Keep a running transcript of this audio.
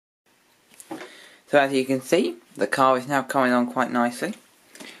So as you can see, the car is now coming on quite nicely.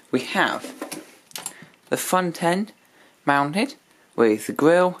 We have the front end mounted with the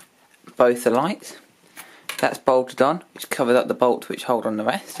grille, both the lights. That's bolted on, which covers up the bolts which hold on the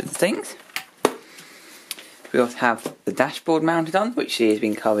rest of the things. We also have the dashboard mounted on, which has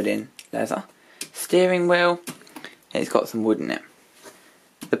been covered in leather. Steering wheel, it's got some wood in it.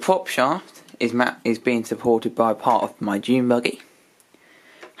 The prop shaft is being supported by part of my dune buggy.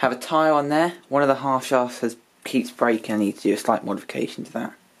 Have a tyre on there. One of the half shafts keeps breaking. I need to do a slight modification to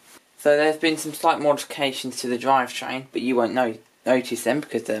that. So there's been some slight modifications to the drivetrain, but you won't notice them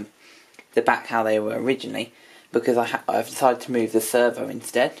because they're back how they were originally. Because I've decided to move the servo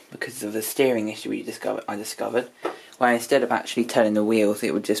instead because of the steering issue I discovered. Where instead of actually turning the wheels,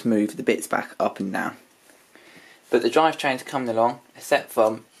 it would just move the bits back up and down. But the drivetrain's coming along, except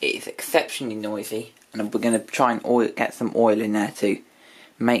from it's exceptionally noisy, and we're going to try and get some oil in there to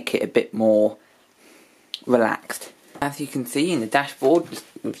make it a bit more relaxed. As you can see in the dashboard,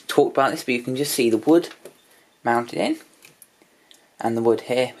 we've talked about this, but you can just see the wood mounted in, and the wood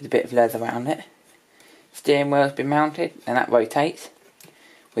here with a bit of leather around it. Steering wheel has been mounted, and that rotates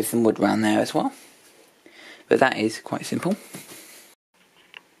with some wood around there as well. But that is quite simple.